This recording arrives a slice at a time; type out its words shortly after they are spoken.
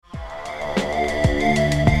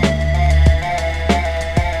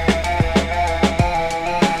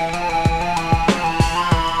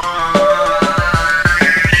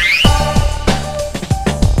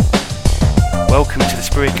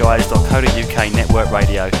UK Network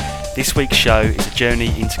Radio. This week's show is a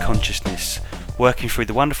journey into consciousness, working through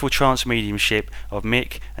the wonderful trance mediumship of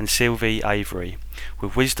Mick and Sylvie Avery,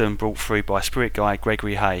 with wisdom brought through by spirit guide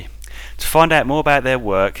Gregory Hay. To find out more about their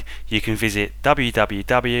work, you can visit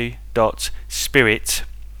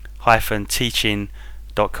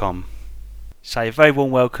www.spirit-teaching.com. So a very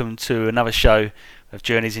warm welcome to another show of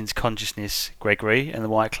Journeys into Consciousness, Gregory and the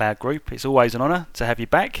White Cloud Group. It's always an honour to have you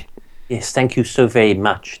back. Yes, thank you so very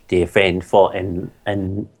much, dear friend, for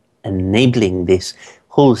enabling this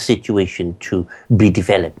whole situation to be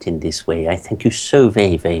developed in this way. I thank you so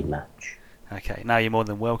very, very much. Okay, now you're more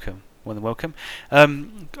than welcome. More than welcome.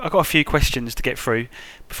 I've got a few questions to get through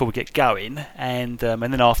before we get going, and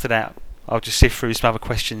then after that, I'll just sift through some other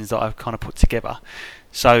questions that I've kind of put together.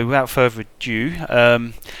 So, without further ado,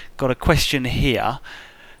 got a question here.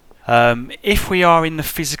 If we are in the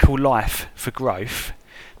physical life for growth,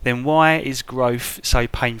 then why is growth so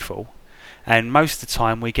painful? And most of the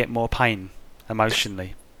time, we get more pain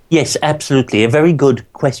emotionally. Yes, absolutely. A very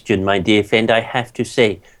good question, my dear friend. I have to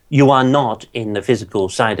say, you are not in the physical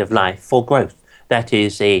side of life for growth. That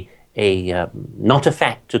is not a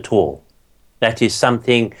fact at all. That is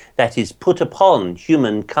something that is put upon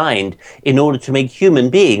humankind in order to make human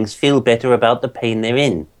beings feel better about the pain they're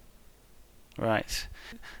in. Right.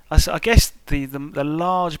 I guess the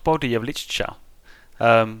large body of literature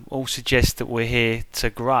all suggests that we're here to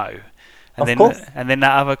grow. And then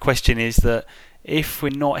that other question is that if we're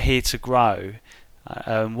not here to grow,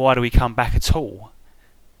 why do we come back at all?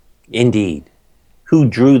 Indeed. Who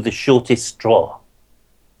drew the shortest straw?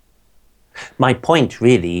 My point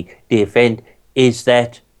really, dear friend, is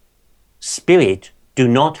that spirit do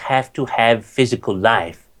not have to have physical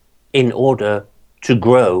life in order to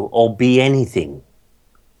grow or be anything.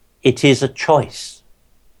 It is a choice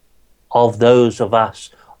of those of us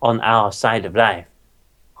on our side of life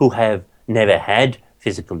who have never had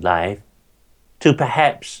physical life to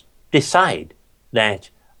perhaps decide that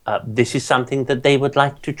this is something that they would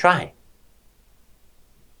like to try.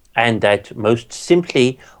 And that most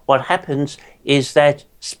simply what happens is that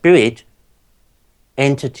spirit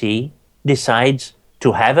entity decides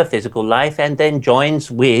to have a physical life and then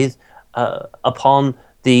joins with upon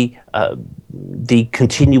the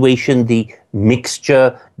continuation, the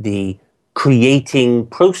mixture, the creating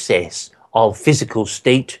process of physical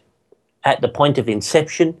state. At the point of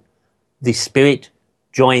inception, the spirit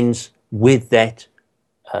joins with that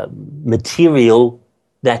material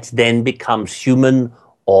that then becomes human,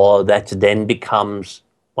 or that then becomes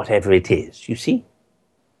whatever it is, you see?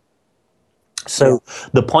 So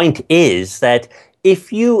the point is that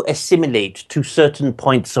if you assimilate to certain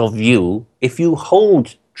points of view, if you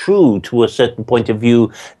hold true to a certain point of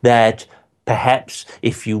view that perhaps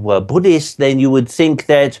if you were Buddhist, then you would think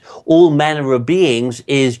that all manner of beings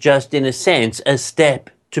is just, in a sense, a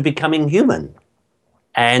step to becoming human.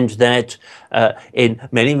 And that in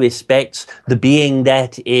many respects, the being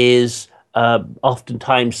that is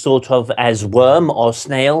oftentimes thought of as worm or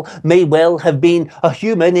snail may well have been a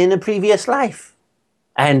human in a previous life.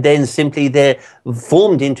 And then simply they're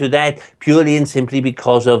formed into that purely and simply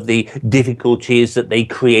because of the difficulties that they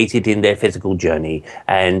created in their physical journey.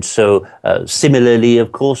 And so similarly,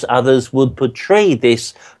 of course, others would portray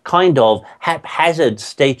this kind of haphazard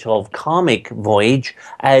state of karmic voyage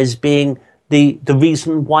as being the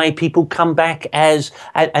reason why people come back as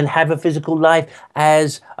and have a physical life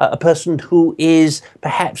as a person who is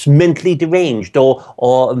perhaps mentally deranged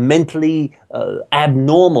or mentally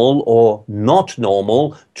abnormal or not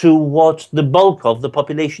normal to what the bulk of the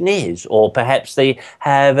population is, or perhaps they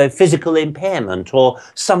have a physical impairment or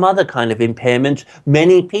some other kind of impairment.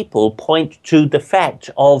 Many people point to the fact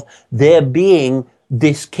of there being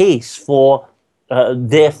this case for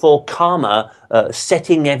therefore karma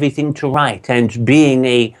setting everything to right and being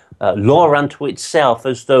a law unto itself,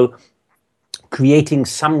 as though creating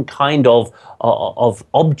some kind of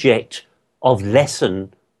object of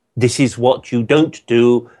lesson. This is what you don't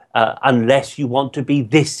do unless you want to be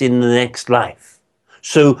this in the next life.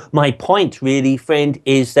 So my point really, friend,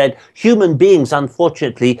 is that human beings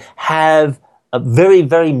unfortunately have very,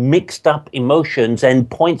 very mixed up emotions and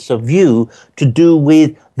points of view to do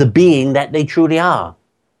with the being that they truly are.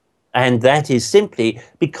 And that is simply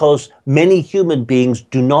because many human beings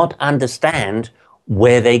do not understand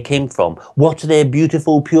where they came from, what their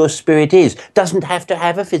beautiful, pure spirit is. Doesn't have to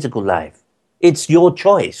have a physical life. It's your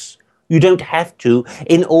choice. You don't have to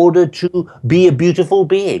in order to be a beautiful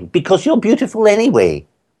being, because you're beautiful anyway.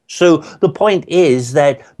 So the point is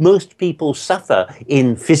that most people suffer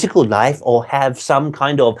in physical life or have some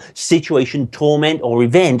kind of situation, torment or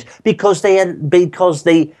event because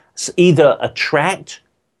they either attract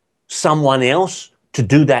someone else to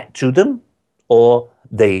do that to them, or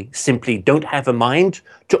they simply don't have a mind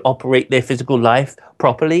to operate their physical life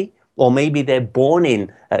properly, or maybe they're born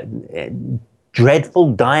in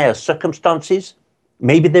dreadful, dire circumstances.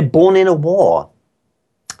 Maybe they're born in a war,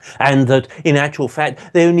 and that in actual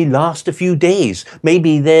fact they only last a few days.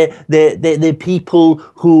 Maybe they're people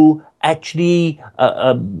who actually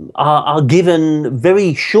are given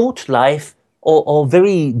very short life, or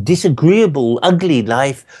very disagreeable, ugly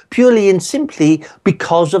life, purely and simply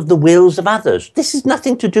because of the wills of others. This has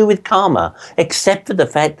nothing to do with karma, except for the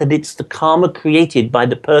fact that it's the karma created by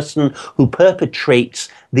the person who perpetrates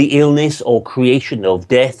the illness or creation of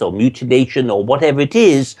death or mutilation or whatever it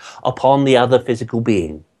is upon the other physical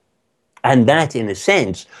being. And that, in a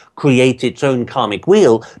sense, creates its own karmic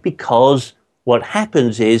wheel, because what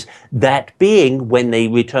happens is that being, when they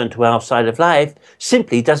return to our side of life,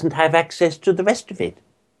 simply doesn't have access to the rest of it.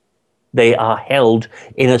 They are held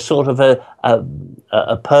in a sort of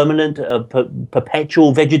a permanent,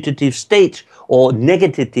 perpetual vegetative state, or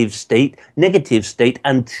negative state,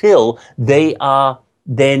 until they are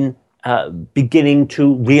then beginning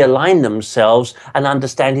to realign themselves and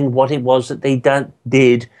understanding what it was that they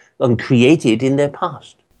did and created in their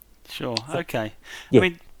past. Sure. Okay. Yeah. I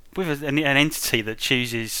mean, with an entity that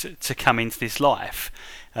chooses to come into this life,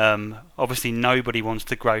 obviously nobody wants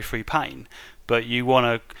to grow through pain, but you want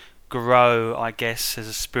to grow, I guess, as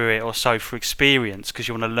a spirit or so through experience, because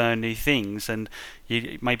you want to learn new things, and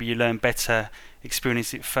maybe you learn better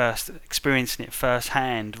experiencing it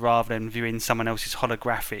firsthand, rather than viewing someone else's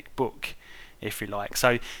holographic book, if you like.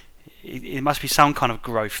 So it must be some kind of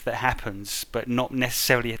growth that happens, but not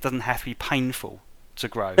necessarily, it doesn't have to be painful to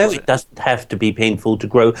grow. No, it doesn't have to be painful to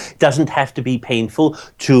grow. It doesn't have to be painful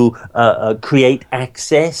to create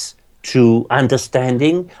access to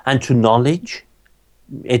understanding and to knowledge.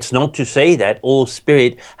 It's not to say that all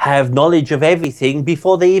spirit have knowledge of everything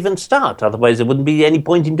before they even start. Otherwise, there wouldn't be any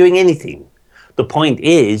point in doing anything. The point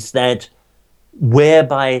is that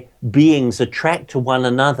whereby beings attract to one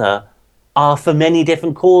another are for many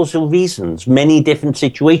different causal reasons. Many different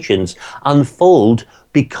situations unfold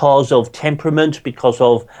because of temperament, because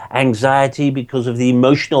of anxiety, because of the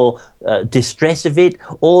emotional distress of it,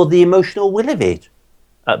 or the emotional will of it.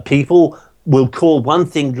 People will call one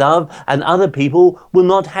thing love, and other people will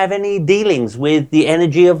not have any dealings with the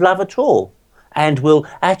energy of love at all, and will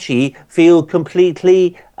actually feel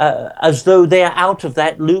completely as though they are out of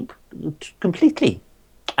that loop completely.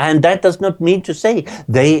 And that does not mean to say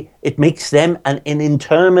it makes them an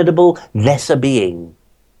interminable lesser being.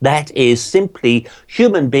 That is simply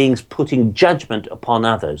human beings putting judgment upon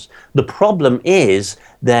others. The problem is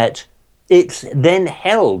that it's then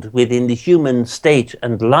held within the human state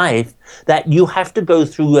and life that you have to go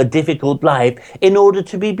through a difficult life in order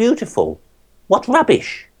to be beautiful. What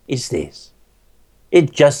rubbish is this?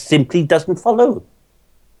 It just simply doesn't follow.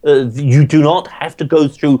 You do not have to go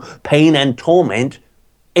through pain and torment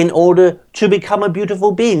in order to become a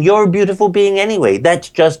beautiful being. You're a beautiful being anyway. That's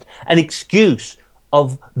just an excuse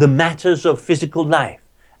of the matters of physical life.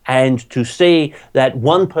 And to say that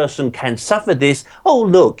one person can suffer this, oh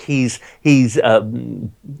look, he's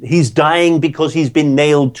dying because he's been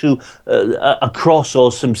nailed to a cross or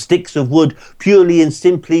some sticks of wood, purely and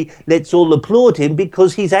simply let's all applaud him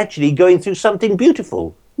because he's actually going through something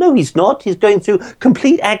beautiful. No, he's not. He's going through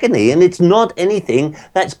complete agony, and it's not anything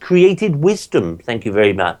that's created wisdom. Thank you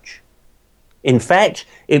very much. In fact,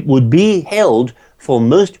 it would be held for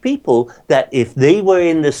most people that if they were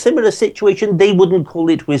in a similar situation, they wouldn't call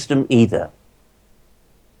it wisdom either.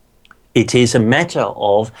 It is a matter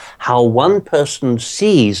of how one person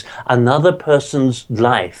sees another person's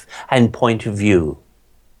life and point of view.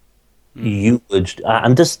 You would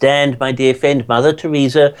understand, my dear friend, Mother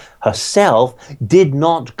Teresa herself did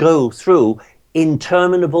not go through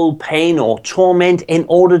interminable pain or torment in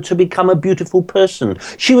order to become a beautiful person.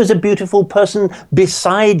 She was a beautiful person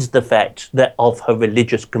besides the fact that of her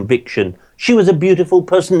religious conviction. She was a beautiful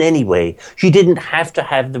person anyway. She didn't have to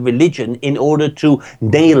have the religion in order to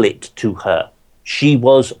nail it to her. She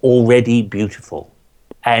was already beautiful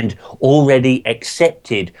and already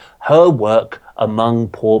accepted her work among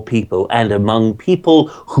poor people and among people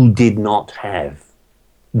who did not have.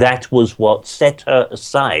 That was what set her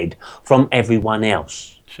aside from everyone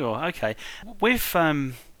else. Sure, okay. With,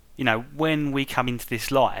 when we come into this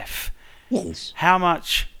life, Yes. how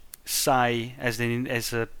much say, as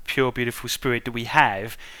a pure, beautiful spirit, do we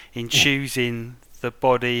have in choosing the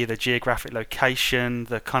body, the geographic location,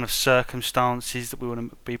 the kind of circumstances that we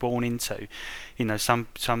want to be born into? Some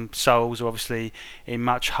souls are obviously in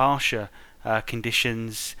much harsher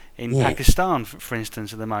conditions in Yeah. Pakistan, for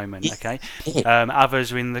instance, at the moment. Yeah. Okay, Yeah.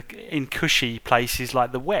 others are in cushy places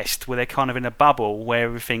like the West, where they're kind of in a bubble where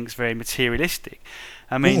everything's very materialistic.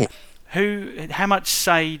 I mean, Yeah. how much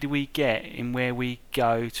say do we get in where we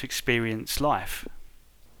go to experience life?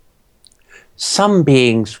 Some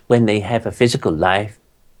beings, when they have a physical life,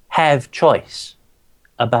 have choice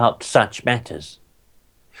about such matters.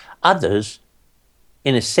 Others,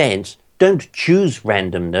 in a sense, don't choose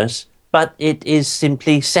randomness, but it is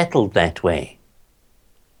simply settled that way.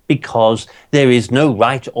 Because there is no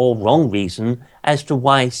right or wrong reason as to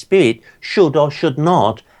why spirit should or should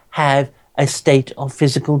not have a state of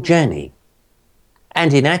physical journey.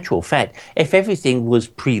 And in actual fact, if everything was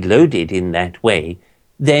preloaded in that way,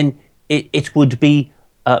 then it would be,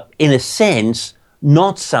 in a sense,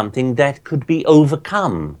 not something that could be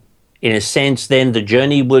overcome. In a sense, then the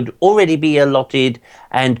journey would already be allotted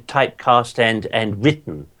and typecast and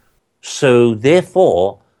written. So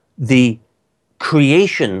therefore, the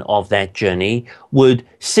creation of that journey would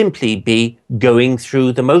simply be going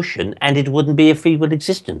through the motion, and it wouldn't be a free will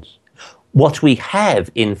existence. What we have,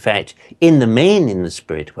 in fact, in the main in the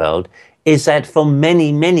spirit world, is that for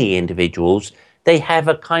many, many individuals, they have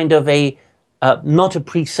a kind of not a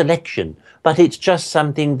pre-selection, but it's just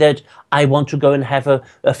something that I want to go and have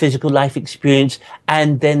a physical life experience,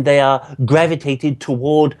 and then they are gravitated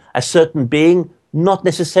toward a certain being, not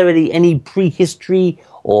necessarily any prehistory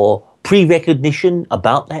or pre-recognition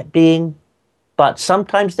about that being, but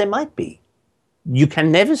sometimes there might be. You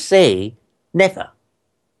can never say never.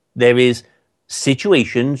 There is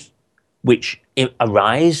situations which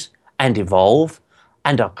arise and evolve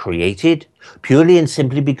and are created purely and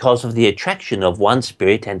simply because of the attraction of one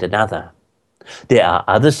spirit and another. There are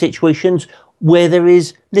other situations where there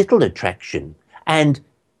is little attraction,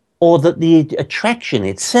 or that the attraction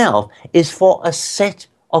itself is for a set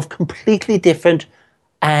of completely different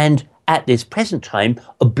and, at this present time,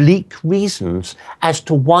 oblique reasons as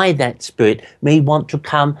to why that spirit may want to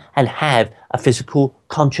come and have a physical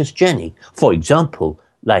conscious journey. For example,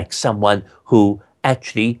 like someone who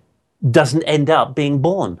actually doesn't end up being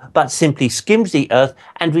born, but simply skims the earth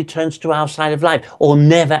and returns to our side of life, or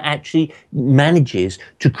never actually manages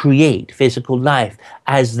to create physical life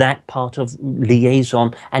as that part of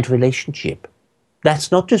liaison and relationship.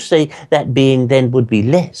 That's not to say that being then would be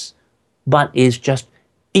less, but is just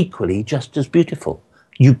equally just as beautiful.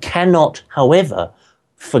 You cannot, however,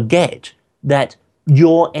 forget that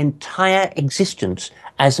your entire existence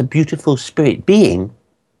as a beautiful spirit being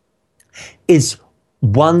is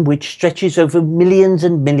one which stretches over millions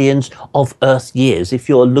and millions of Earth years, if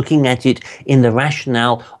you're looking at it in the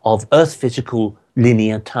rationale of Earth physical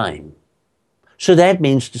linear time. So that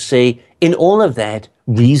means to say, in all of that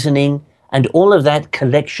reasoning and all of that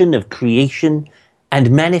collection of creation and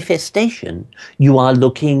manifestation, you are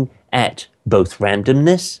looking at both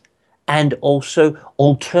randomness and also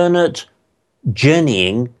alternate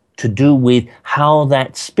journeying to do with how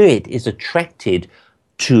that spirit is attracted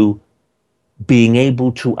to being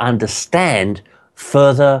able to understand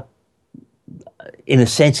further, in a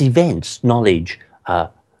sense, events, knowledge,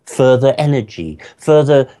 further energy,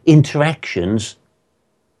 further interactions,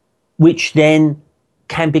 which then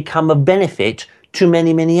can become a benefit to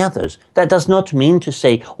many, many others. That does not mean to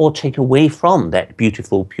say or take away from that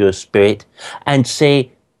beautiful, pure spirit and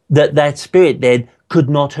say that that spirit then could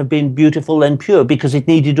not have been beautiful and pure because it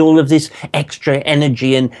needed all of this extra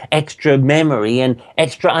energy and extra memory and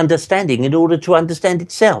extra understanding in order to understand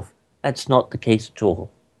itself. That's not the case at all.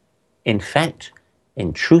 In fact,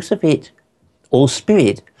 in truth of it, all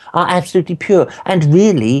spirit are absolutely pure. And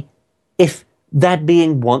really, if that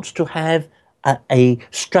being wants to have a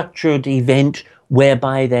structured event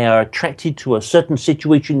whereby they are attracted to a certain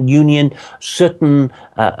situation, union, certain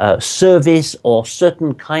service, or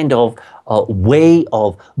certain kind of way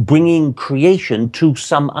of bringing creation to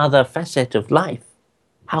some other facet of life,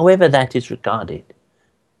 however that is regarded,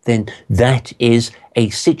 then that is a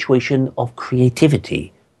situation of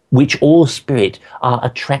creativity which all spirit are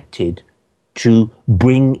attracted to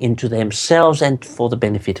bring into themselves and for the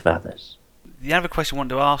benefit of others. The other question I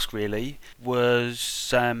wanted to ask really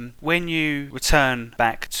was when you return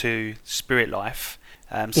back to spirit life,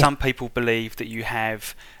 some people believe that you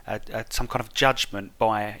have some kind of judgment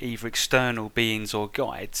by either external beings or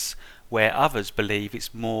guides, where others believe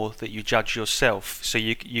it's more that you judge yourself. So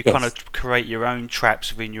you kind of create your own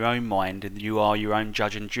traps within your own mind, and you are your own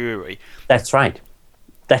judge and jury. That's right.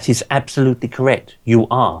 That is absolutely correct. You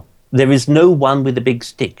are. There is no one with a big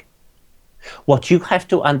stick. What you have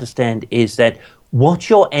to understand is that what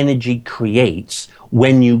your energy creates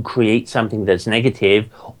when you create something that's negative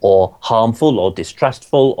or harmful or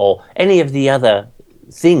distrustful or any of the other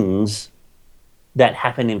things that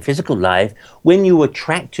happen in physical life, when you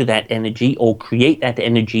attract to that energy or create that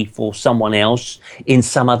energy for someone else in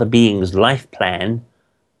some other being's life plan,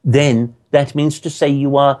 then that means to say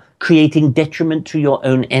you are creating detriment to your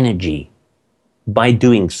own energy by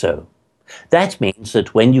doing so. That means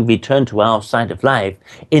that when you return to our side of life,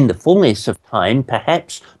 in the fullness of time,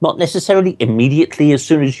 perhaps not necessarily immediately as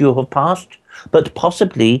soon as you have passed, but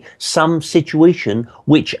possibly some situation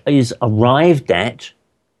which is arrived at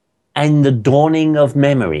in the dawning of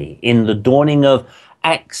memory, in the dawning of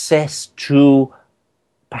access to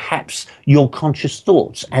perhaps your conscious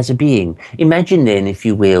thoughts as a being. Imagine then, if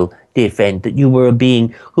you will, dear friend, that you were a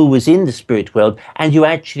being who was in the spirit world and you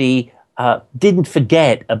actually didn't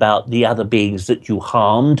forget about the other beings that you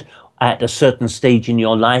harmed at a certain stage in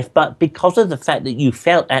your life, but because of the fact that you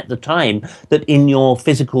felt at the time that in your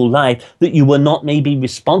physical life that you were not maybe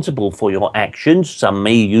responsible for your actions, some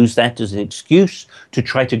may use that as an excuse to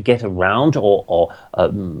try to get around or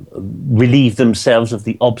relieve themselves of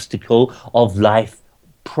the obstacle of life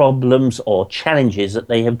problems or challenges that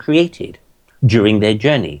they have created during their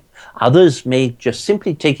journey. Others may just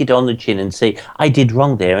simply take it on the chin and say, I did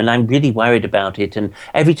wrong there and I'm really worried about it. And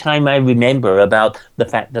every time I remember about the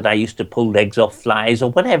fact that I used to pull legs off flies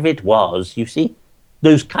or whatever it was, you see,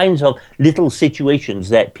 those kinds of little situations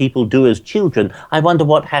that people do as children, I wonder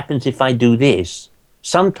what happens if I do this,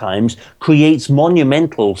 sometimes creates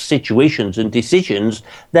monumental situations and decisions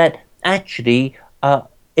that actually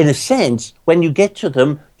in a sense, when you get to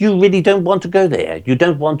them, you really don't want to go there. You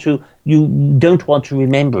don't want to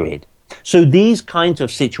remember it. So these kinds of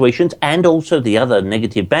situations, and also the other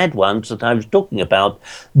negative bad ones that I was talking about,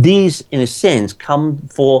 these in a sense come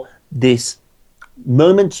for this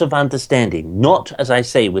moments of understanding, not, as I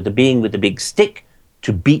say, with a being with a big stick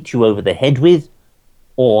to beat you over the head with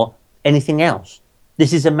or anything else.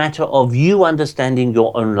 This is a matter of you understanding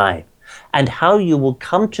your own life. And how you will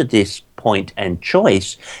come to this point and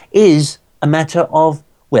choice is a matter of,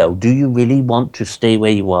 well, do you really want to stay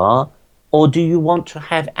where you are? Or do you want to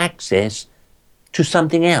have access to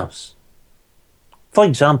something else? For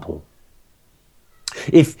example,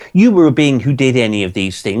 if you were a being who did any of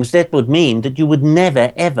these things, that would mean that you would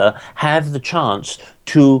never, ever have the chance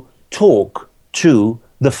to talk to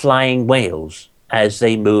the flying whales as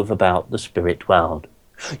they move about the spirit world.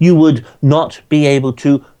 You would not be able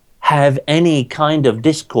to have any kind of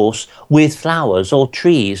discourse with flowers or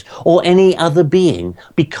trees or any other being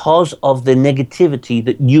because of the negativity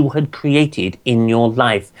that you had created in your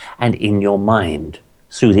life and in your mind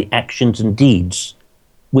through the actions and deeds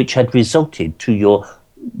which had resulted to your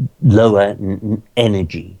lower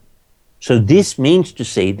energy. So this means to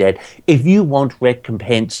say that if you want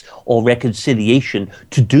recompense or reconciliation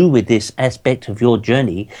to do with this aspect of your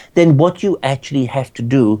journey, then what you actually have to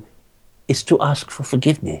do is to ask for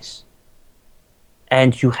forgiveness.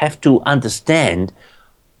 And you have to understand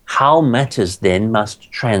how matters then must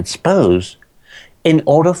transpose in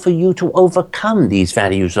order for you to overcome these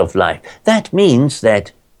values of life. That means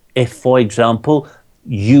that if, for example,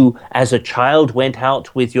 you as a child went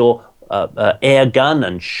out with your air gun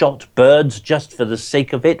and shot birds just for the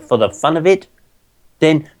sake of it, for the fun of it,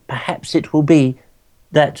 then perhaps it will be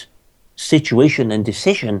that situation and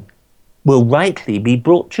decision will rightly be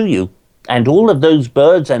brought to you. And all of those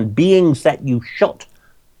birds and beings that you shot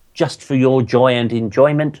just for your joy and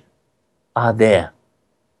enjoyment are there,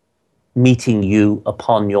 meeting you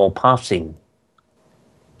upon your passing.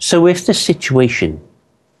 So if the situation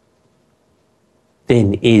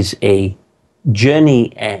then is a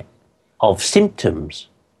journey of symptoms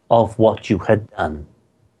of what you had done,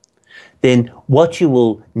 then what you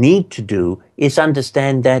will need to do is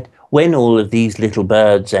understand that when all of these little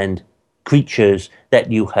birds and creatures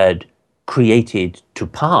that you had created to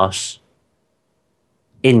pass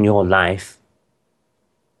in your life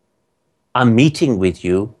are meeting with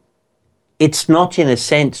you, it's not in a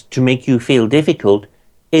sense to make you feel difficult,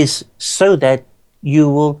 is so that you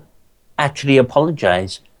will actually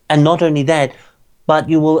apologize. And not only that, but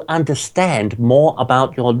you will understand more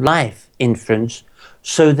about your life inference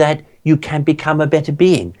so that you can become a better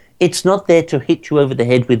being. It's not there to hit you over the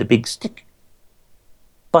head with a big stick,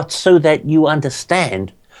 but so that you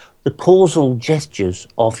understand the causal gestures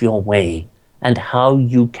of your way and how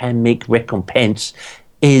you can make recompense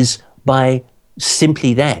is by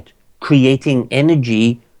simply that, creating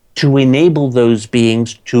energy to enable those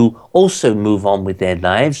beings to also move on with their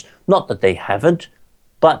lives. Not that they haven't,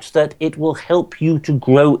 but that it will help you to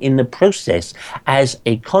grow in the process as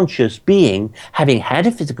a conscious being, having had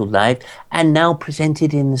a physical life and now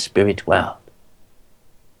presented in the spirit world.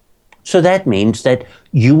 So that means that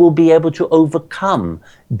you will be able to overcome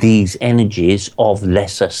these energies of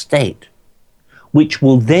lesser state, which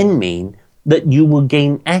will then mean that you will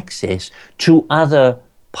gain access to other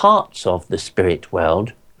parts of the spirit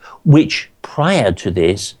world, which prior to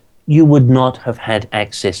this you would not have had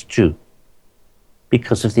access to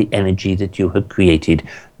because of the energy that you had created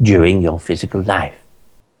during your physical life.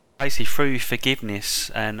 Basically, through forgiveness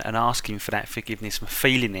and asking for that forgiveness and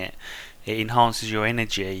feeling it, it enhances your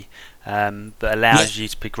energy, that allows you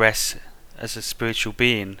to progress as a spiritual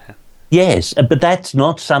being. Yes, but that's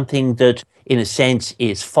not something that, in a sense,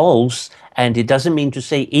 is false. And it doesn't mean to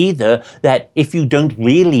say either that if you don't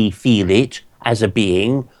really feel it as a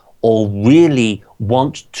being or really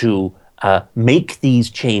want to make these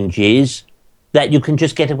changes, that you can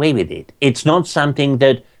just get away with it. It's not something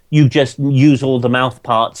that you just use all the mouth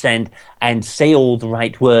parts and say all the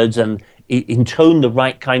right words and intone the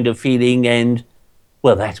right kind of feeling and,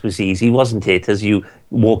 well, that was easy, wasn't it, as you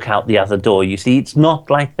walk out the other door. You see, it's not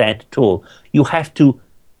like that at all. You have to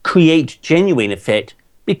create genuine effect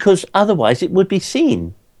because otherwise it would be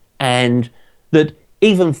seen. And that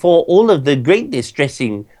even for all of the great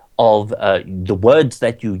distressing of the words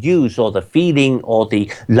that you use or the feeling or the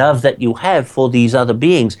love that you have for these other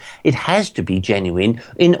beings, it has to be genuine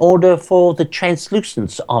in order for the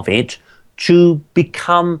translucence of it to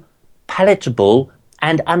become palatable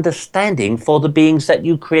and understanding for the beings that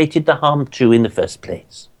you created the harm to in the first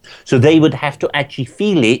place. So they would have to actually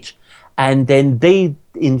feel it, and then they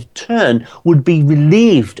in turn would be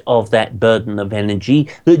relieved of that burden of energy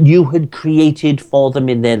that you had created for them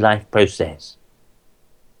in their life process.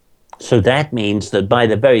 So that means that by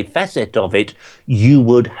the very facet of it, you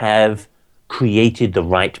would have created the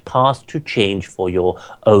right path to change for your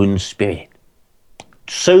own spirit,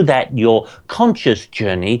 so that your conscious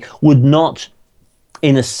journey would not,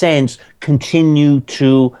 in a sense, continue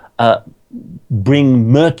to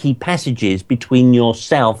bring murky passages between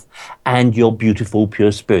yourself and your beautiful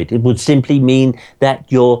pure spirit. It would simply mean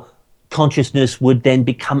that your consciousness would then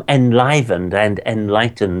become enlivened and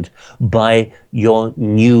enlightened by your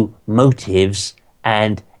new motives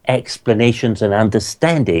and explanations and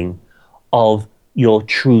understanding of your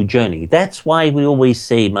true journey. That's why we always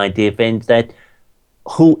say, my dear friends, that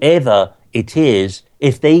whoever it is,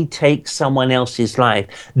 if they take someone else's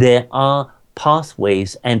life, there are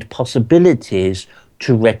pathways and possibilities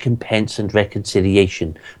to recompense and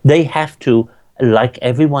reconciliation. They have to, like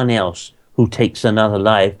everyone else who takes another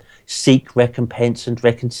life, seek recompense and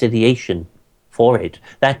reconciliation for it.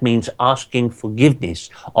 That means asking forgiveness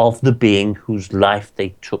of the being whose life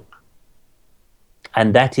they took.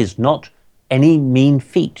 And that is not any mean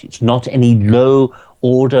feat. It's not any low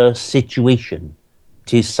order situation.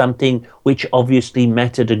 It is something which obviously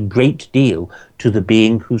mattered a great deal to the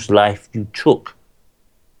being whose life you took.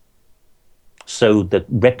 So the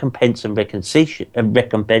recompense and reconciliation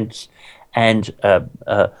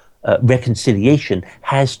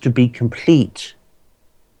has to be complete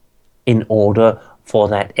in order for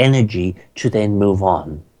that energy to then move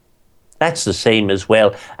on. That's the same as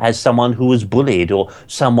well as someone who was bullied or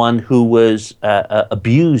someone who was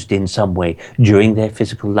abused in some way during their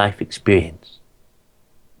physical life experience.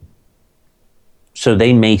 So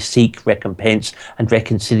they may seek recompense and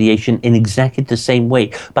reconciliation in exactly the same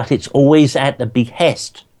way, but it's always at the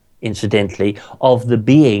behest, incidentally, of the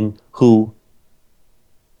being who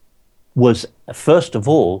was, first of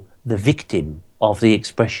all, the victim of the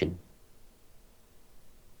expression.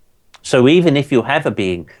 So even if you have a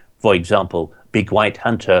being, for example, Big White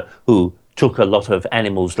Hunter, who took a lot of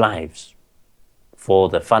animals' lives for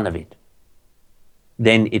the fun of it,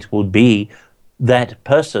 then it will be that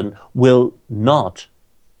person will not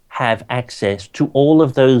have access to all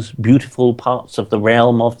of those beautiful parts of the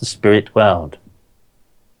realm of the spirit world,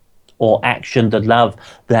 or action the love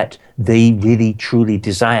that they really truly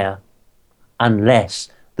desire, unless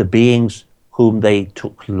the beings whom they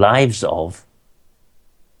took lives of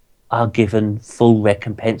are given full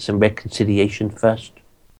recompense and reconciliation first.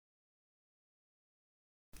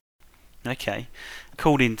 Okay.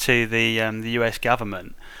 According to the US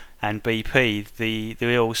government and BP, the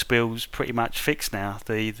oil spill's pretty much fixed now.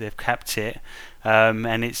 They've capped it,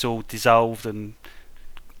 and it's all dissolved and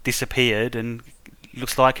disappeared, and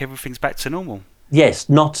looks like everything's back to normal. Yes,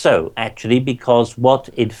 not so, actually, because what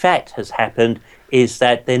in fact has happened is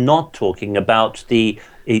that they're not talking about the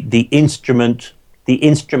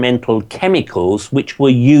instrumental chemicals which were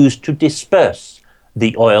used to disperse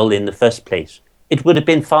the oil in the first place. It would have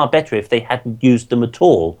been far better if they hadn't used them at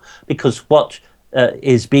all, because what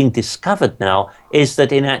is being discovered now is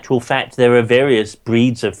that in actual fact there are various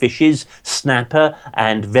breeds of fishes, snapper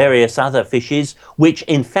and various other fishes, which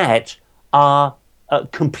in fact are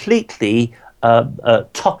completely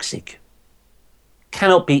toxic,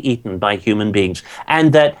 cannot be eaten by human beings,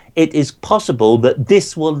 and that it is possible that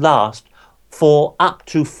this will last for up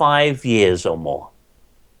to 5 years or more.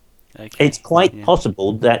 Okay. It's quite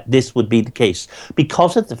possible that this would be the case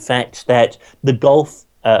because of the fact that the Gulf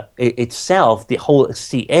itself, the whole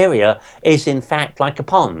sea area, is in fact like a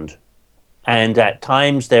pond. And at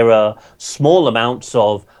times there are small amounts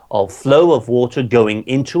of flow of water going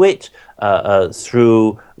into it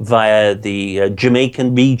through via the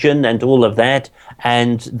Jamaican region and all of that.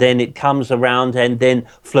 And then it comes around and then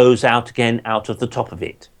flows out again out of the top of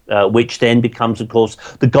it. Which then becomes, of course,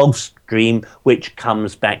 the Gulf Stream, which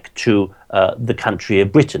comes back to the country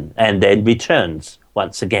of Britain and then returns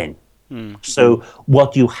once again. So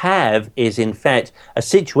what you have is, in fact, a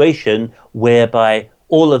situation whereby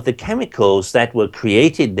all of the chemicals that were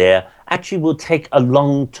created there actually will take a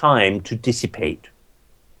long time to dissipate.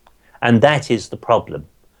 And that is the problem.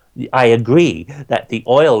 I agree that the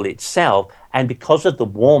oil itself, and because of the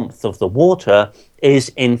warmth of the water,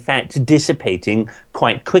 is in fact dissipating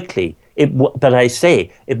quite quickly. But I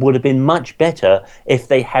say it would have been much better if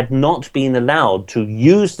they had not been allowed to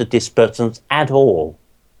use the dispersants at all.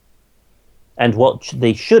 And what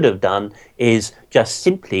they should have done is just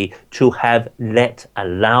simply to have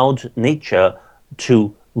allowed nature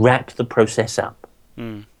to wrap the process up.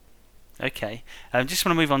 Okay. Just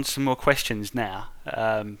want to move on to some more questions now.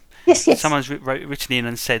 Yes. Someone's written in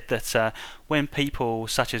and said that when people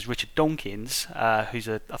such as Richard Dawkins, who's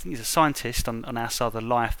I think he's a scientist on our side of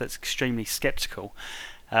life that's extremely sceptical,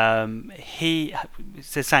 he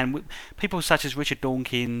says saying people such as Richard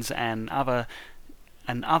Dawkins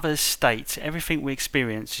and others state everything we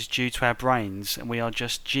experience is due to our brains and we are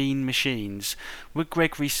just gene machines. Would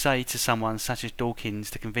Gregory say to someone such as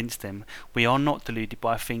Dawkins to convince them we are not deluded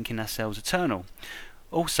by thinking ourselves eternal?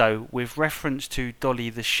 Also, with reference to Dolly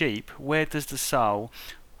the sheep, where does the soul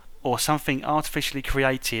or something artificially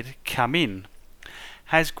created come in?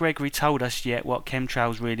 Has Gregory told us yet what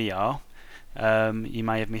chemtrails really are? You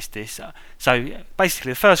may have missed this. So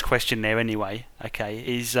basically the first question there anyway, okay,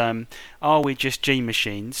 is are we just gene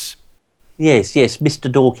machines? Yes,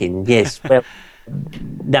 Mr. Dawkins, yes. Well,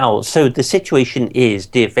 now, so the situation is,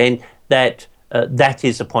 dear friend, that that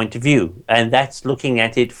is a point of view, and that's looking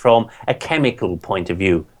at it from a chemical point of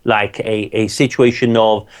view, like a situation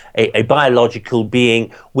of a biological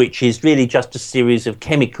being, which is really just a series of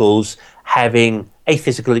chemicals having a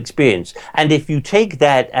physical experience. And if you take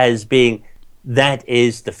that as being that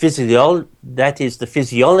is the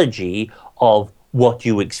physiology of what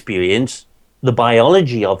you experience, the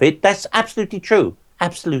biology of it, that's absolutely true,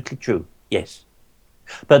 yes.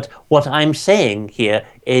 But what I'm saying here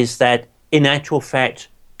is that in actual fact,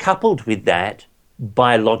 coupled with that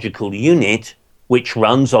biological unit, which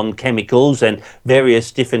runs on chemicals and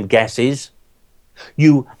various different gases,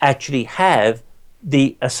 you actually have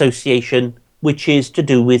the association which is to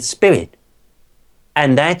do with spirit.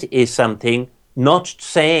 And that is something, not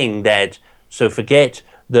saying that, so forget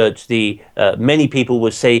that the many people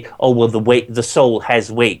will say, oh, well, the soul has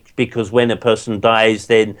weight, because when a person dies,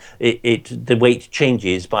 then the weight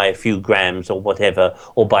changes by a few grams or whatever,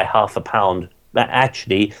 or by half a pound. But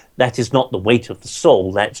actually, that is not the weight of the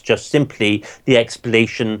soul. That's just simply the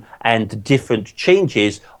explanation and the different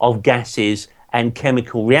changes of gases and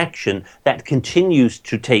chemical reaction that continues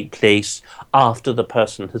to take place after the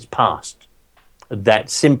person has passed. That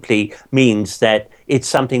simply means that it's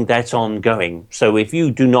something that's ongoing. So if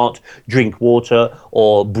you do not drink water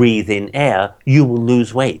or breathe in air, you will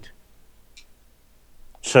lose weight.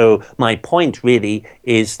 So my point really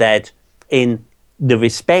is that in the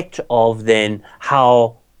respect of then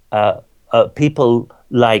how people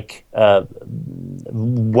like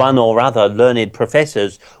one or other learned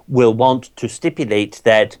professors will want to stipulate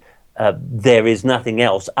that there is nothing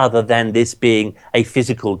else other than this being a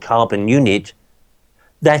physical carbon unit,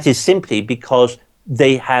 that is simply because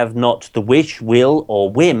they have not the wish, will,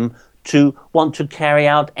 or whim to want to carry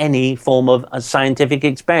out any form of scientific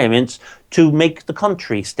experiments to make the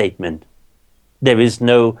contrary statement. There is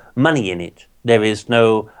no money in it. There is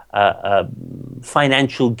no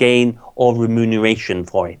financial gain or remuneration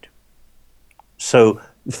for it. So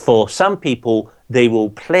for some people, they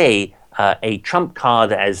will play a trump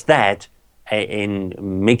card as that in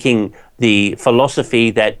making the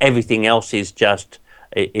philosophy that everything else is just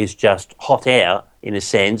hot air, in a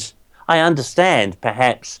sense. I understand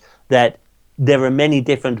perhaps that there are many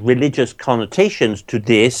different religious connotations to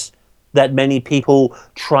this that many people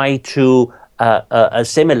try to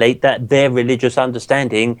assimilate, that their religious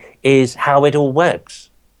understanding is how it all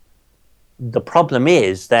works. The problem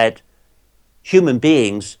is that human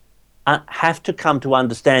beings have to come to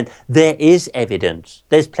understand there is evidence,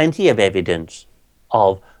 there's plenty of evidence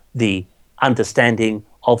of the understanding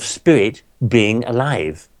of spirit being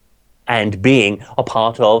alive and being a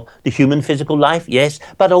part of the human physical life, yes,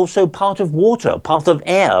 but also part of water, part of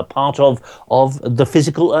air, part of the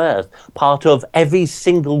physical earth, part of every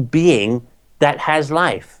single being that has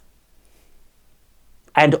life,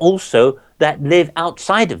 and also that live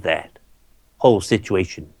outside of that whole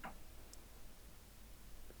situation.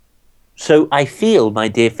 So I feel, my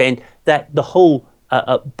dear friend, that the whole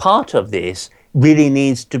part of this really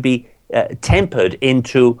needs to be tempered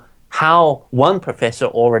into how one professor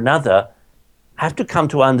or another have to come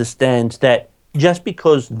to understand that just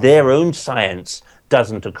because their own science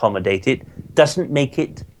doesn't accommodate it, doesn't make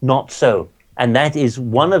it not so. And that is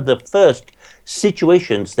one of the first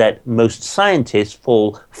situations that most scientists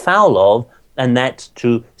fall foul of, and that's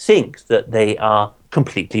to think that they are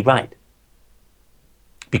completely right.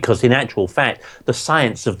 Because in actual fact, the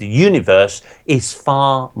science of the universe is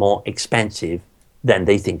far more expansive than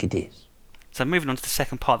they think it is. So moving on to the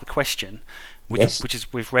second part of the question, Yes. which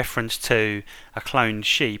is with reference to a cloned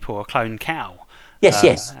sheep or a cloned cow.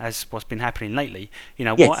 Yes. As what's been happening lately.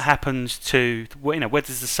 Yes. What happens to, where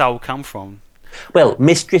does the soul come from? Well,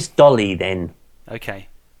 Mistress Dolly then. Okay.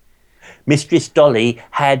 Mistress Dolly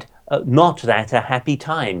had not that a happy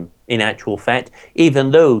time, in actual fact.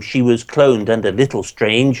 Even though she was cloned and a little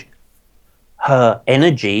strange, her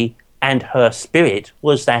energy and her spirit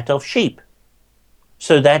was that of sheep.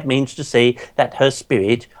 So that means to say that her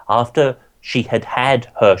spirit, after she had had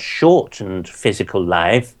her shortened physical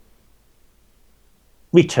life,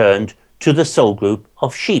 returned to the soul group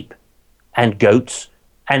of sheep and goats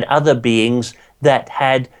and other beings that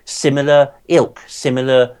had similar ilk,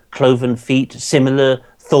 similar cloven feet, similar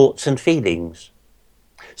thoughts and feelings.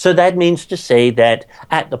 So that means to say that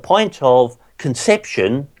at the point of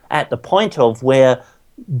conception, at the point of where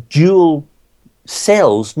dual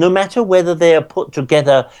cells, no matter whether they are put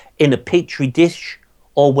together in a petri dish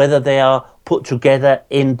or whether they are put together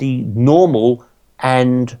in the normal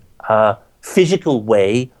and physical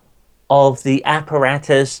way of the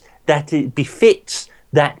apparatus that it befits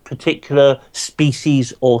that particular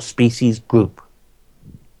species or species group.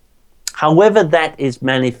 However that is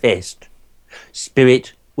manifest,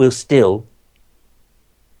 spirit will still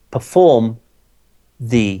perform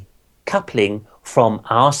the coupling from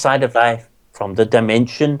our side of life, from the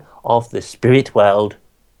dimension of the spirit world,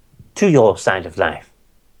 to your side of life,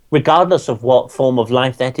 regardless of what form of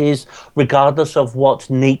life that is, regardless of what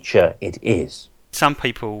nature it is. Some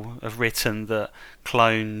people have written that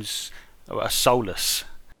clones are soulless.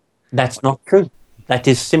 That's not true. That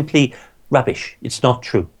is simply rubbish. It's not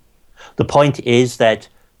true. The point is that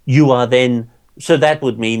you are then, so that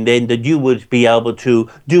would mean then that you would be able to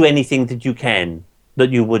do anything that you can, that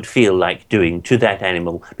you would feel like doing to that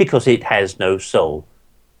animal, because it has no soul.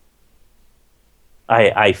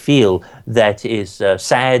 I feel that is a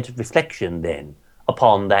sad reflection then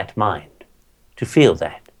upon that mind, to feel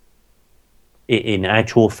that. In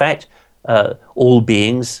actual fact, all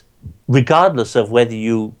beings, regardless of whether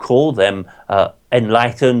you call them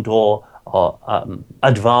enlightened or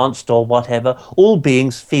advanced or whatever, all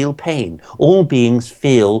beings feel pain. All beings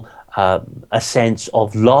feel a sense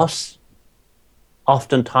of loss,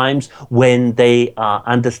 oftentimes when they are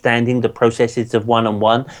understanding the processes of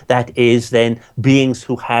one-on-one. That is then beings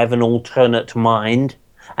who have an alternate mind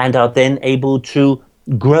and are then able to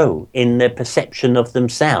grow in their perception of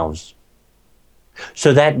themselves.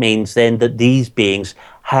 So that means then that these beings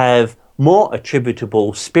have more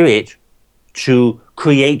attributable spirit to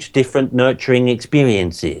create different nurturing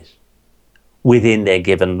experiences within their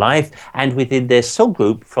given life and within their soul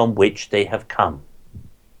group from which they have come.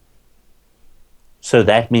 So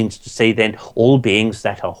that means to say then all beings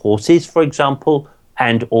that are horses, for example,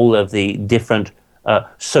 and all of the different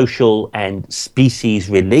social and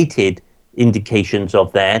species-related indications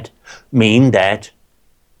of that mean that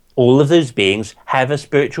all of those beings have a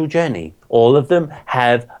spiritual journey. All of them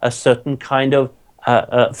have a certain kind of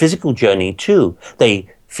physical journey too. They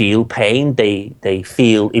feel pain, they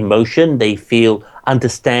feel emotion, they feel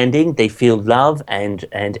understanding, they feel love and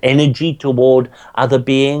energy toward other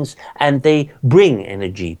beings, and they bring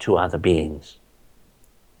energy to other beings.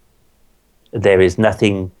 There is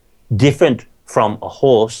nothing different from a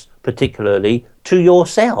horse, particularly, to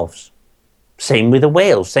yourselves. Same with a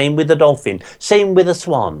whale, same with a dolphin, same with a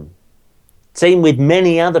swan. Same with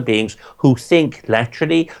many other beings who think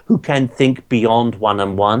laterally, who can think beyond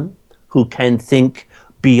one-on-one, who can think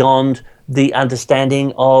beyond the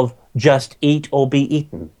understanding of just eat or be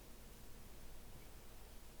eaten.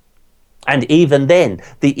 And even then,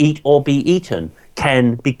 the eat or be eaten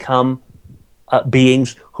can become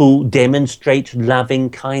beings who demonstrate loving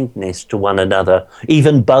kindness to one another.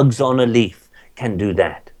 Even bugs on a leaf can do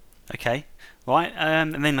that. Okay, right.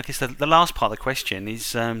 And then I guess the last part of the question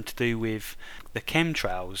is to do with the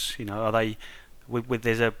chemtrails. Are they with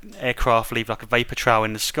there's a aircraft leave like a vapor trail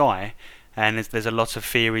in the sky, and there's a lot of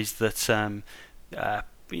theories that uh,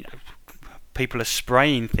 you know people are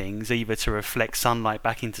spraying things either to reflect sunlight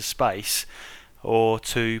back into space or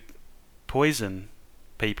to poison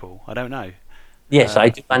people. I don't know. Yes, I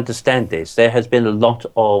do understand this. There has been a lot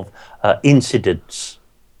of incidents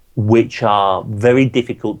which are very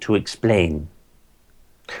difficult to explain,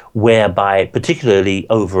 whereby, particularly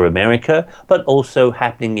over America, but also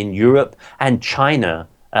happening in Europe and China,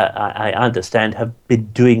 I understand, have been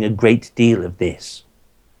doing a great deal of this.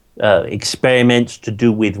 Experiments to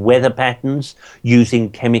do with weather patterns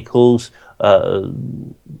using chemicals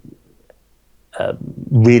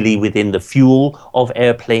really within the fuel of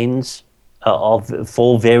airplanes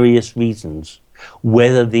for various reasons.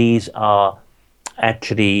 Whether these are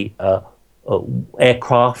actually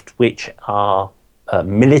aircraft which are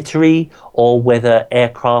military, or whether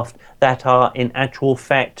aircraft that are in actual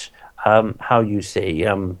fact,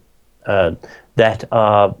 that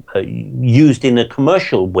are used in a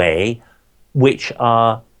commercial way, which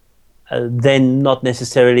are then not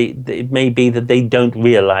necessarily, it may be that they don't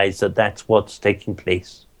realize that that's what's taking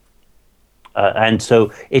place. And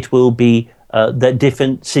so it will be that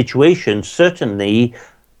different situations certainly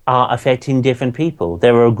are affecting different people.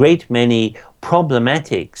 There are a great many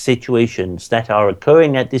problematic situations that are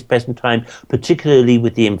occurring at this present time, particularly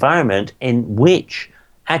with the environment, in which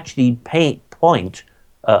actually point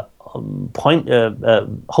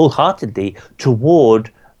wholeheartedly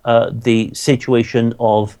toward the situation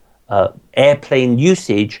of airplane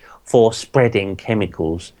usage for spreading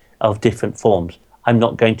chemicals of different forms. I'm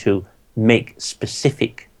not going to make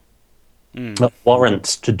specific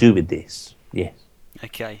warrants to do with this. Yes.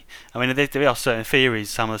 Okay. I mean, there are certain theories.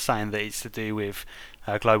 Some are saying that it's to do with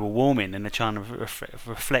global warming and they're trying to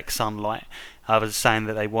reflect sunlight. Others are saying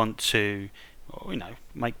that they want to,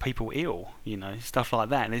 make people ill. Stuff like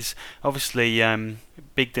that. And there's obviously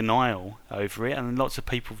big denial over it, and lots of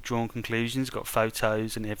people have drawn conclusions, got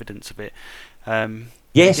photos and evidence of it.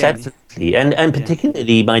 Yes, again, absolutely, and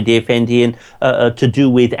particularly, my dear Fendian, to do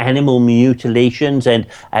with animal mutilations and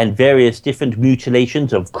various different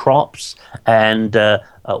mutilations of crops and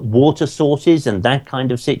water sources and that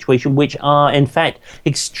kind of situation, which are in fact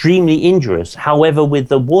extremely injurious. However, with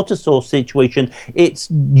the water source situation, it's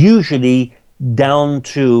usually down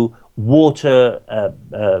to water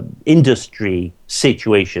industry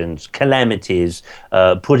situations, calamities,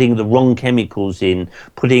 putting the wrong chemicals in,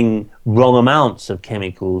 putting wrong amounts of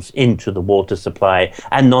chemicals into the water supply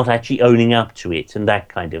and not actually owning up to it and that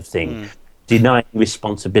kind of thing, denying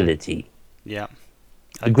responsibility. Yeah.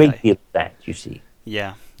 A great deal of that, you see.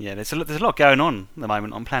 Yeah, there's a lot going on at the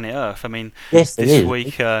moment on planet Earth. I mean, yes, this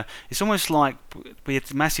week it's almost like we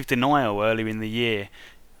had massive denial earlier in the year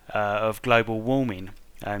of global warming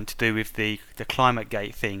to do with the climate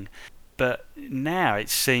gate thing. But now it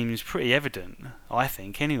seems pretty evident, I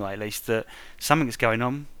think, anyway, at least, that something's going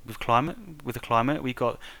on with climate. With the climate, we've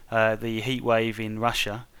got the heat wave in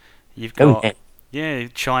Russia. You've got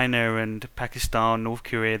China and Pakistan, North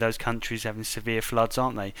Korea. Those countries having severe floods,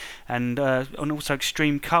 aren't they? And also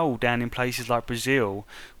extreme cold down in places like Brazil,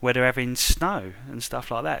 where they're having snow and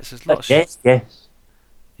stuff like that. So there's lots. Yes.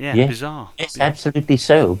 Yeah, bizarre. Yes, absolutely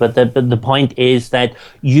so. But the point is that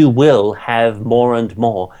you will have more and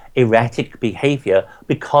more erratic behavior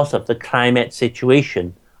because of the climate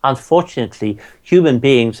situation. Unfortunately, human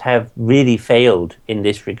beings have really failed in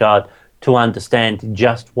this regard to understand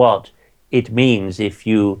just what it means if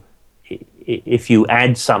you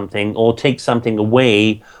add something or take something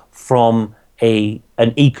away from an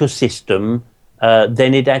ecosystem.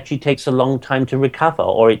 Then it actually takes a long time to recover,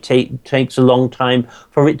 or it takes a long time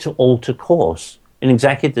for it to alter course. In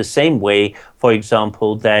exactly the same way, for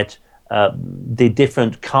example, that the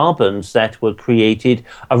different carbons that were created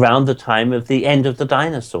around the time of the end of the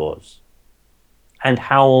dinosaurs, and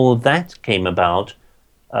how all of that came about,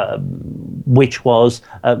 which was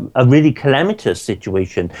a really calamitous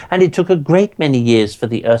situation. And it took a great many years for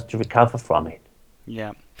the Earth to recover from it.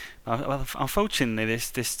 Yeah. Well, unfortunately,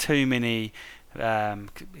 there's too many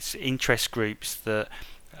interest groups that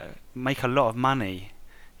make a lot of money.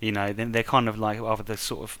 Then they're kind of like either the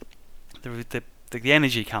sort of the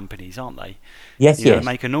energy companies, aren't they? Yes, They yes.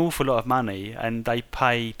 make an awful lot of money, and they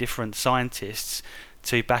pay different scientists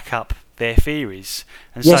to back up their theories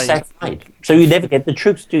and Yes, say, that's right. So you never get the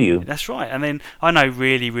truth, do you? that's right. And then I know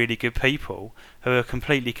really, really good people who are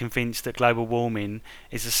completely convinced that global warming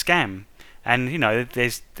is a scam. And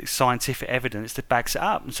there's scientific evidence that backs it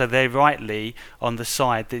up, and so they're rightly on the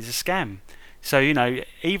side that it's a scam. So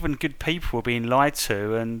even good people are being lied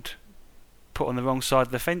to and put on the wrong side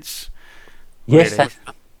of the fence. Yes, Really,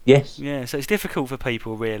 yes. yeah. So it's difficult for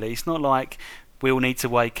people. Really, it's not like we all need to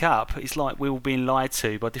wake up. It's like we're all being lied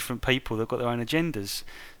to by different people that've got their own agendas.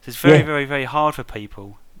 So it's very, Yeah. very, very hard for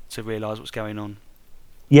people to realise what's going on.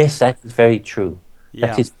 Yes, that is very true.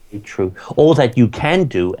 That Yeah. is very true. All that you can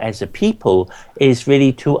do as a people is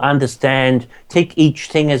really to understand, take each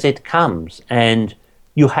thing as it comes, and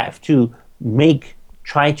you have to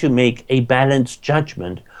try to make a balanced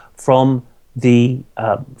judgment from the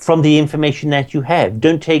information that you have.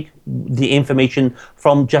 Don't take the information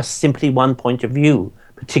from just simply one point of view,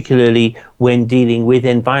 particularly when dealing with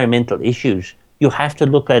environmental issues. You have to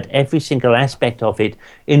look at every single aspect of it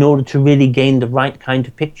in order to really gain the right kind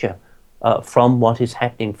of picture from what is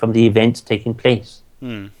happening, from the events taking place.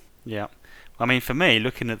 Yeah. I mean, for me,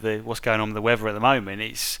 looking at what's going on with the weather at the moment,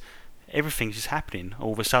 it's everything's just happening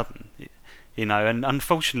all of a sudden. And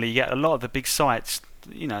unfortunately, you get a lot of the big sites,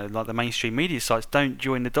 like the mainstream media sites, don't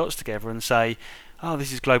join the dots together and say, oh,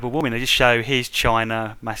 this is global warming. They just show, here's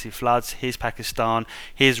China, massive floods, here's Pakistan,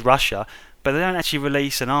 here's Russia, but they don't actually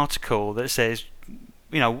release an article that says,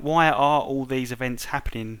 why are all these events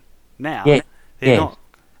happening now? Yes, They're yes. not.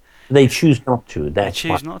 They choose not to. They That's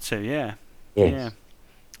why. choose not to. Yeah, yeah. Yes.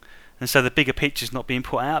 And so the bigger picture's not being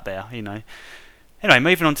put out there. Anyway,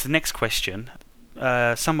 moving on to the next question.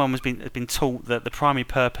 Someone has been taught that the primary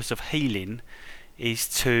purpose of healing is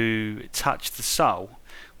to touch the soul.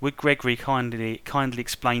 Would Gregory kindly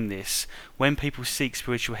explain this? When people seek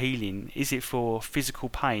spiritual healing, is it for physical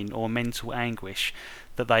pain or mental anguish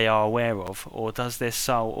that they are aware of, or does their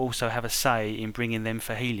soul also have a say in bringing them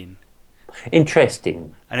for healing?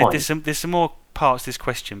 Interesting And point. there's some more parts to this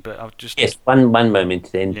question, but I'll just Yes, one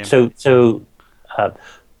moment then. yeah. So uh,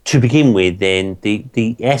 to begin with, then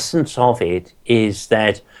the essence of it is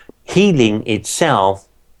that healing itself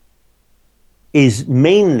is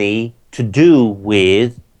mainly to do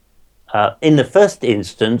with, in the first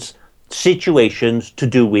instance, situations to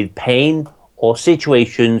do with pain or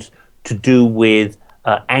situations to do with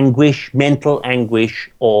anguish, mental anguish,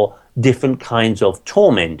 or different kinds of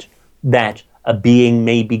torment that a being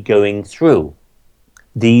may be going through.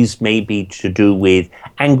 These may be to do with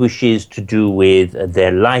anguishes, to do with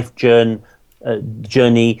their life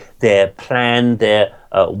journey, their plan, their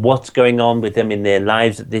what's going on with them in their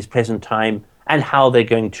lives at this present time, and how they're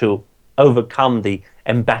going to overcome the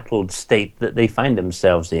embattled state that they find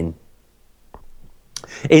themselves in.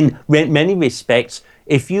 In many respects,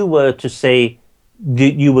 if you were to say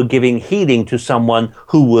that you were giving healing to someone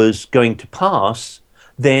who was going to pass,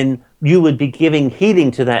 then you would be giving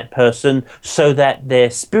healing to that person so that their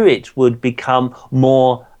spirit would become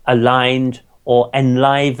more aligned or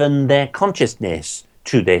enliven their consciousness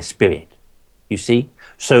to their spirit, you see?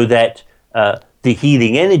 So that the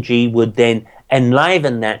healing energy would then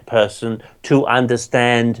enliven that person to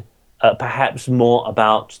understand perhaps more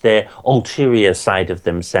about their ulterior side of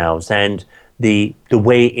themselves and the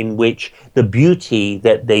way in which the beauty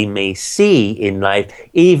that they may see in life,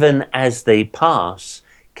 even as they pass,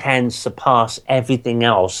 can surpass everything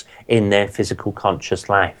else in their physical conscious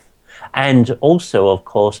life. And also, of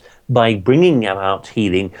course, by bringing about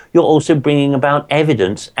healing, you're also bringing about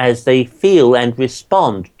evidence as they feel and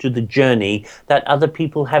respond to the journey that other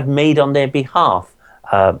people have made on their behalf.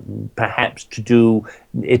 Perhaps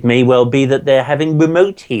it may well be that they're having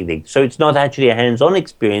remote healing. So it's not actually a hands-on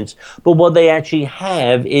experience, but what they actually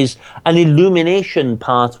have is an illumination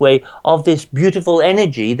pathway of this beautiful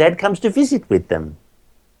energy that comes to visit with them.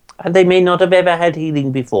 And they may not have ever had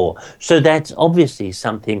healing before. So that's obviously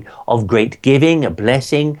something of great giving, a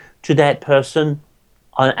blessing to that person.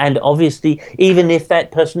 And obviously, even if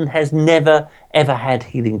that person has never, ever had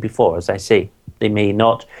healing before, as I say, they may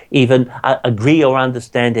not even agree or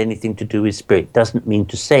understand anything to do with spirit. Doesn't mean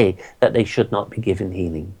to say that they should not be given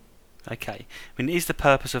healing. Okay. I mean, is the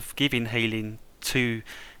purpose of giving healing to,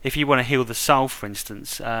 if you want to heal the soul, for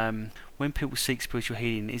instance, when people seek spiritual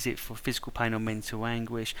healing, is it for physical pain or mental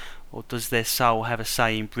anguish, or does their soul have a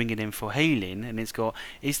say in bringing them for healing? And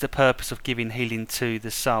is the purpose of giving healing to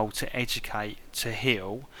the soul to educate, to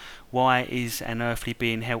heal? Why is an earthly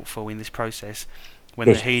being helpful in this process when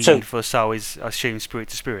the healing for the soul is, I assume, spirit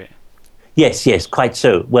to spirit? Yes, quite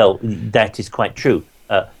so. Well, that is quite true.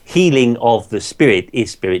 healing of the spirit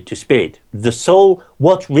is spirit to spirit. The soul,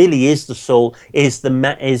 what really is the soul, is the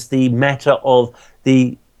matter of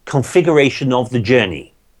the configuration of the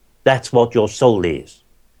journey. That's what your soul is.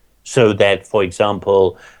 So that, for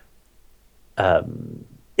example,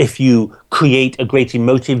 if you create a great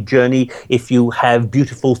emotive journey, if you have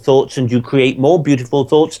beautiful thoughts and you create more beautiful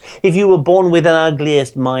thoughts, if you were born with an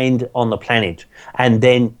ugliest mind on the planet and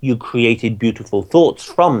then you created beautiful thoughts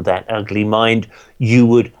from that ugly mind, you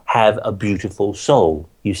would have a beautiful soul,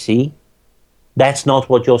 you see? That's not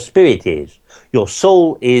what your spirit is. Your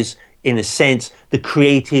soul is, in a sense, the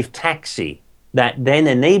creative taxi that then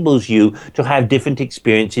enables you to have different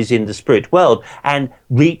experiences in the spirit world and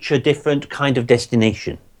reach a different kind of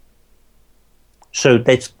destination. So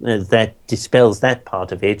that dispels that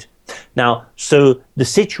part of it. Now, so the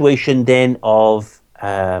situation then of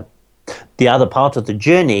the other part of the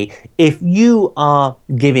journey, if you are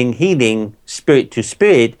giving healing spirit to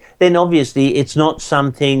spirit, then obviously it's not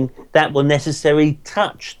something that will necessarily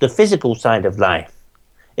touch the physical side of life.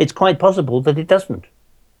 It's quite possible that it doesn't.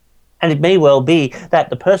 And it may well be that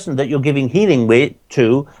the person that you're giving healing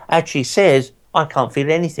to actually says, I can't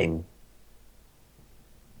feel anything.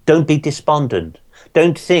 Don't be despondent.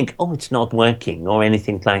 Don't think, oh, it's not working or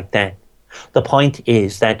anything like that. The point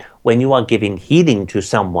is that when you are giving healing to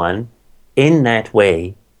someone in that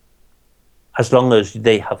way, as long as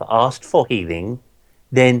they have asked for healing,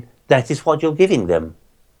 then that is what you're giving them.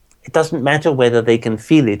 It doesn't matter whether they can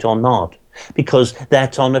feel it or not, because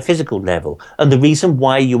that's on a physical level. And the reason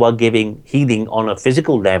why you are giving healing on a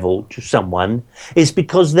physical level to someone is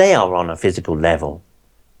because they are on a physical level.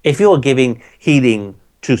 If you are giving healing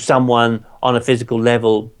to someone on a physical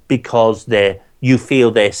level because you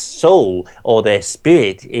feel their soul or their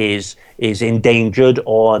spirit is endangered,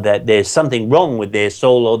 or that there's something wrong with their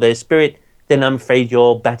soul or their spirit, then I'm afraid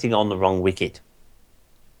you're batting on the wrong wicket.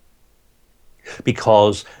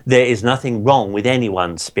 Because there is nothing wrong with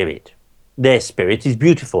anyone's spirit. Their spirit is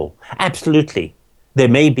beautiful, absolutely. There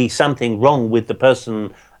may be something wrong with the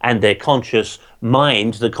person and their conscious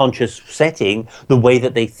mind, the conscious setting, the way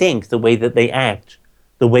that they think, the way that they act,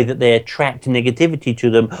 the way that they attract negativity to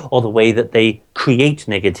them, or the way that they create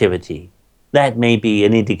negativity. That may be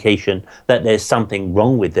an indication that there's something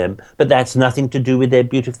wrong with them, but that's nothing to do with their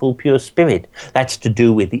beautiful, pure spirit. That's to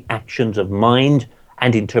do with the actions of mind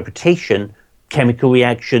and interpretation, chemical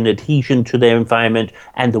reaction, adhesion to their environment,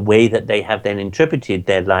 and the way that they have then interpreted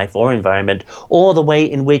their life or environment, or the way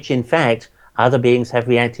in which, in fact, other beings have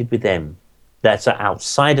reacted with them. That's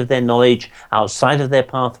outside of their knowledge, outside of their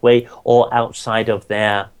pathway, or outside of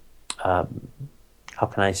their, how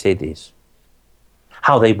can I say this?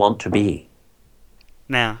 How they want to be.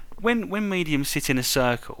 Now, when mediums sit in a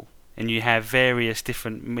circle and you have various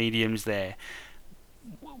different mediums there,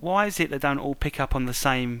 why is it they don't all pick up on the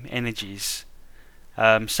same energies?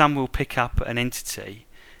 Some will pick up an entity,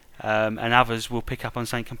 and others will pick up on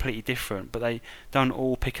something completely different, but they don't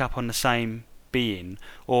all pick up on the same being.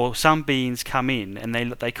 Or some beings come in and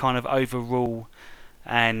they kind of overrule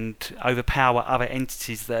and overpower other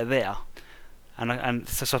entities that are there. And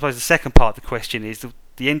so I suppose the second part of the question is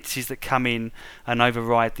the entities that come in and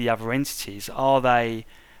override the other entities, are they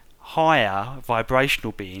higher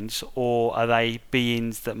vibrational beings, or are they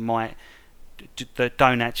beings that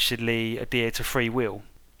don't actually adhere to free will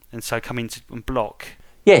and so come in and block?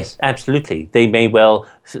 Yes, absolutely. They may well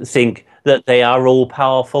think that they are all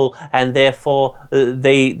powerful, and therefore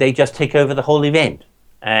they just take over the whole event.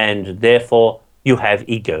 And therefore you have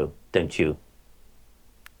ego, don't you?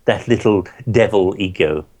 That little devil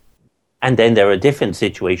ego. And then there are different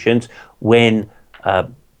situations when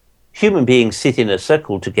human beings sit in a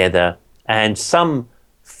circle together and some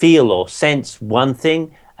feel or sense one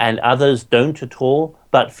thing and others don't at all,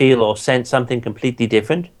 but feel or sense something completely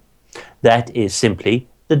different. That is simply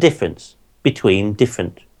the difference between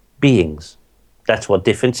different beings. That's what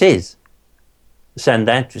difference is. And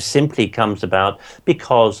that simply comes about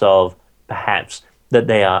because of perhaps that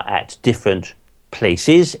they are at different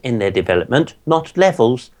places in their development, not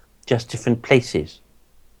levels, just different places.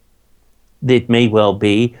 It may well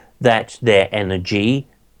be that their energy,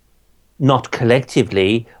 not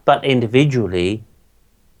collectively, but individually,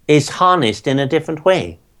 is harnessed in a different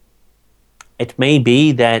way. It may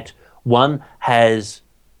be that one has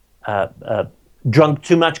drunk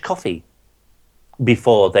too much coffee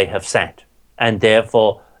before they have sat, and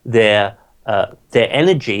therefore their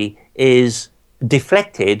energy is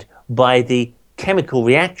deflected by the chemical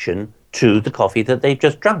reaction to the coffee that they've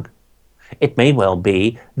just drunk. It may well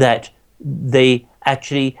be that they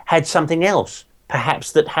actually had something else,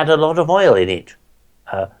 perhaps that had a lot of oil in it.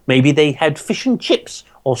 Maybe they had fish and chips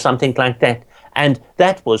or something like that, And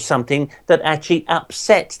that was something that actually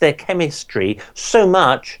upset their chemistry so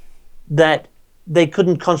much that they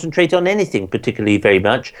couldn't concentrate on anything particularly very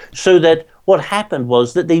much. So that what happened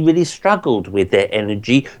was that they really struggled with their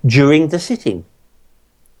energy during the sitting.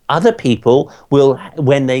 Other people will,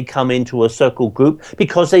 when they come into a circle group,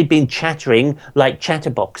 because they've been chattering like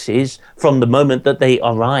chatterboxes from the moment that they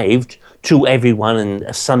arrived to everyone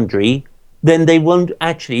and sundry, then they won't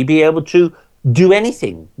actually be able to do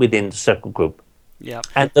anything within the circle group. Yeah.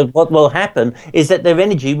 And what will happen is that their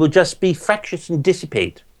energy will just be fractious and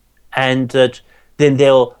dissipate. And that then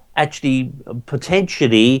they'll actually,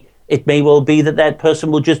 potentially, it may well be that that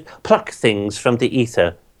person will just pluck things from the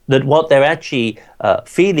ether, that what they're actually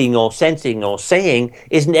feeling or sensing or saying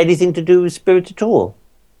isn't anything to do with spirit at all.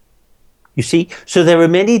 You see? So there are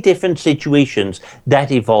many different situations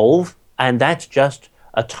that evolve, and that's just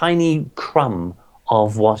a tiny crumb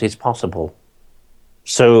of what is possible.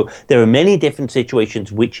 So there are many different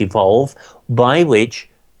situations which evolve, by which,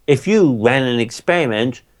 if you ran an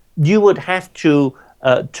experiment, you would have to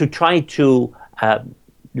try to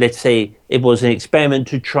let's say it was an experiment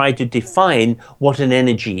to try to define what an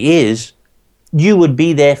energy is, you would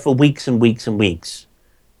be there for weeks and weeks and weeks,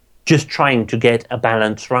 just trying to get a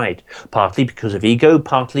balance right, partly because of ego,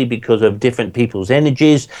 partly because of different people's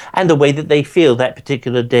energies and the way that they feel that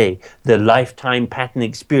particular day, the lifetime pattern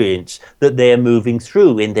experience that they're moving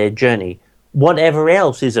through in their journey. Whatever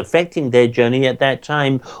else is affecting their journey at that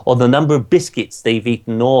time, or the number of biscuits they've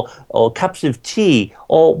eaten, or cups of tea,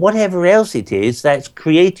 or whatever else it is that's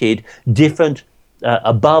created different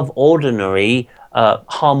above ordinary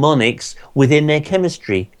harmonics within their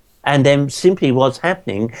chemistry. And then simply what's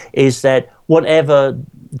happening is that whatever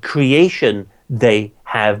creation they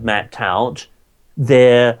have mapped out,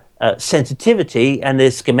 their sensitivity and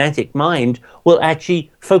their schematic mind will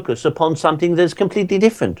actually focus upon something that's completely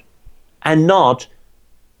different, and not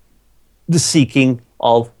the seeking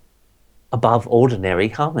of above ordinary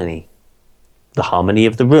harmony, the harmony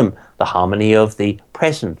of the room, the harmony of the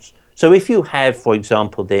presence. So if you have, for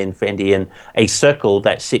example, then, friend Ian, a circle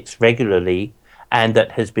that sits regularly and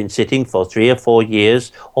that has been sitting for 3 or 4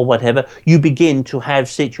 years or whatever, you begin to have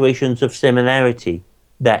situations of similarity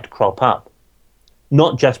that crop up.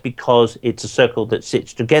 Not just because it's a circle that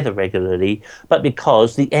sits together regularly, but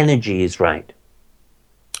because the energy is right.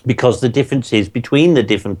 Because the differences between the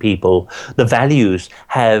different people, the values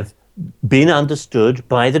have been understood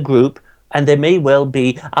by the group, and there may well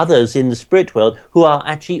be others in the spirit world who are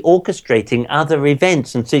actually orchestrating other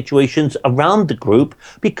events and situations around the group,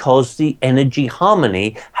 because the energy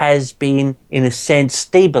harmony has been, in a sense,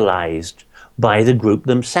 stabilized by the group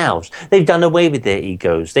themselves. They've done away with their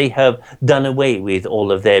egos. They have done away with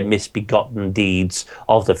all of their misbegotten deeds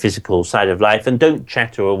of the physical side of life, and don't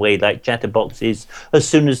chatter away like chatterboxes as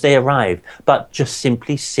soon as they arrive, but just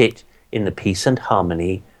simply sit in the peace and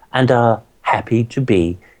harmony and are happy to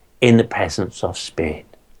be in the presence of spirit.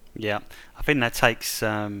 Yeah, I think that takes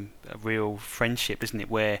a real friendship, isn't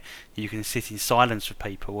it, where you can sit in silence with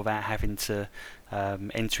people without having to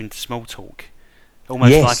enter into small talk.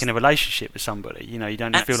 Almost Yes. like in a relationship with somebody, you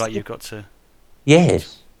don't feel like you've got to...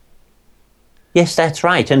 Yes. Yes, that's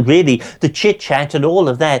right. And really, the chit-chat and all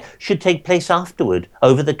of that should take place afterward,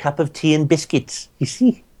 over the cup of tea and biscuits, you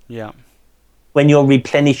see? Yeah. When you're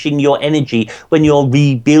replenishing your energy, when you're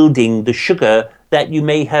rebuilding the sugar that you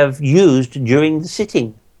may have used during the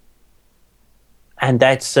sitting. And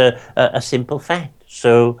that's a simple fact.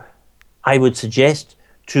 So I would suggest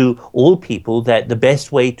to all people that the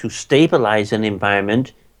best way to stabilize an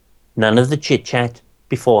environment, none of the chit-chat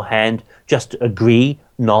beforehand, just agree,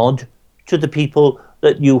 nod to the people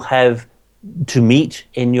that you have to meet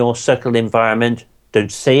in your circle environment.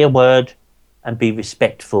 Don't say a word, and be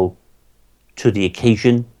respectful to the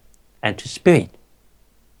occasion and to spirit.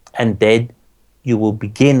 And then you will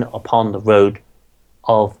begin upon the road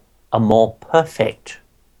of a more perfect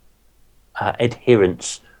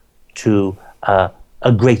adherence to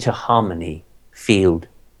a greater harmony field,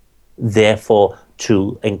 therefore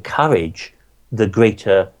to encourage the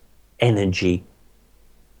greater energy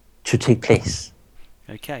to take place.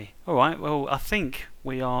 Okay. All right. Well, I think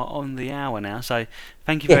we are on the hour now. So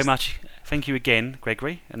thank you Yes. very much. Thank you again,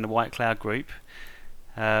 Gregory, and the White Cloud Group.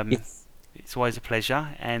 Yes. It's always a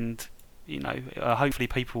pleasure, and hopefully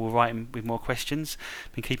people will write in with more questions.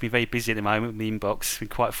 Been keeping me very busy at the moment. The inbox been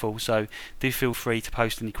quite full, so do feel free to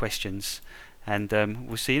post any questions, and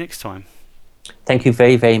we'll see you next time. Thank you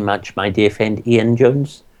very, very much, my dear friend Ian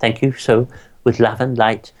Jones. Thank you so, with love and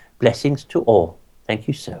light, blessings to all. Thank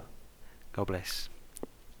you so. God bless.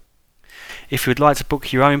 If you would like to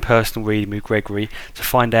book your own personal reading with Gregory to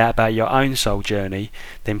find out about your own soul journey,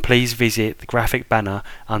 then please visit the graphic banner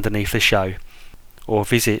underneath the show, or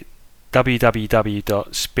visit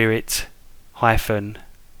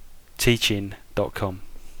www.spirit-teaching.com.